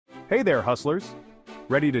Hey there, hustlers!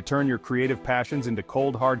 Ready to turn your creative passions into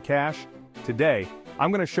cold hard cash? Today,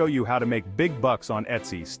 I'm going to show you how to make big bucks on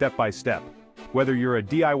Etsy step by step. Whether you're a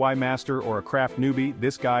DIY master or a craft newbie,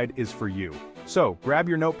 this guide is for you. So, grab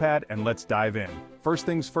your notepad and let's dive in. First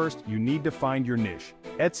things first, you need to find your niche.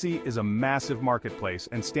 Etsy is a massive marketplace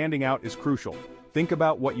and standing out is crucial. Think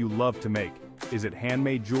about what you love to make. Is it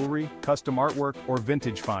handmade jewelry, custom artwork, or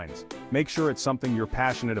vintage finds? Make sure it's something you're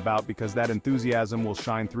passionate about because that enthusiasm will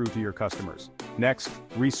shine through to your customers. Next,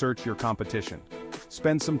 research your competition.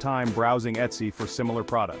 Spend some time browsing Etsy for similar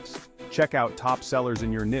products. Check out top sellers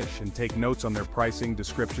in your niche and take notes on their pricing,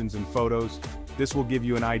 descriptions, and photos. This will give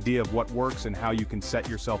you an idea of what works and how you can set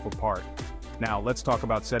yourself apart. Now, let's talk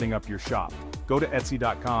about setting up your shop. Go to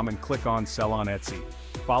Etsy.com and click on Sell on Etsy.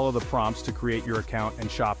 Follow the prompts to create your account and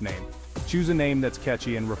shop name. Choose a name that's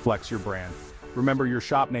catchy and reflects your brand. Remember, your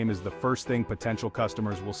shop name is the first thing potential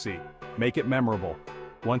customers will see. Make it memorable.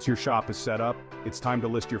 Once your shop is set up, it's time to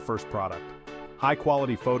list your first product.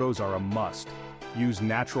 High-quality photos are a must. Use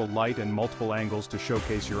natural light and multiple angles to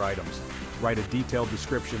showcase your items. Write a detailed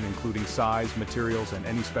description including size, materials, and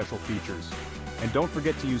any special features. And don't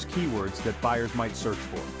forget to use keywords that buyers might search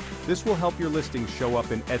for. This will help your listings show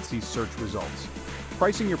up in Etsy's search results.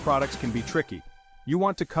 Pricing your products can be tricky. You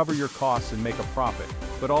want to cover your costs and make a profit,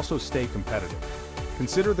 but also stay competitive.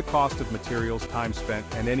 Consider the cost of materials, time spent,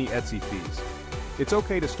 and any Etsy fees. It's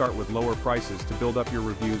okay to start with lower prices to build up your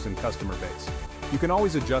reviews and customer base. You can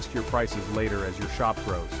always adjust your prices later as your shop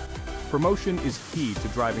grows. Promotion is key to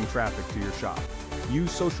driving traffic to your shop.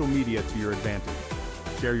 Use social media to your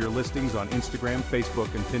advantage. Share your listings on Instagram,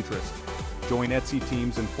 Facebook, and Pinterest. Join Etsy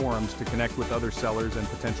teams and forums to connect with other sellers and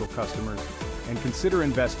potential customers. And consider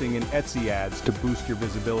investing in Etsy ads to boost your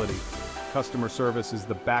visibility. Customer service is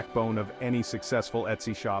the backbone of any successful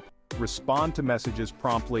Etsy shop. Respond to messages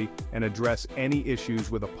promptly and address any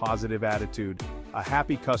issues with a positive attitude. A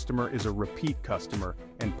happy customer is a repeat customer,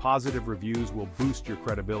 and positive reviews will boost your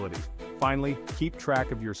credibility. Finally, keep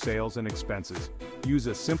track of your sales and expenses. Use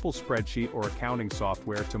a simple spreadsheet or accounting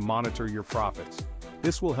software to monitor your profits.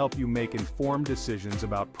 This will help you make informed decisions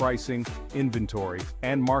about pricing, inventory,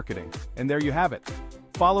 and marketing. And there you have it.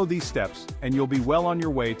 Follow these steps, and you'll be well on your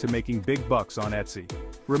way to making big bucks on Etsy.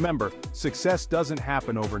 Remember, success doesn't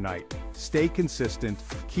happen overnight. Stay consistent,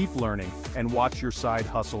 keep learning, and watch your side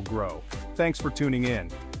hustle grow. Thanks for tuning in.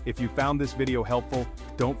 If you found this video helpful,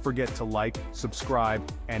 don't forget to like, subscribe,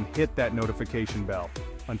 and hit that notification bell.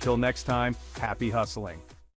 Until next time, happy hustling.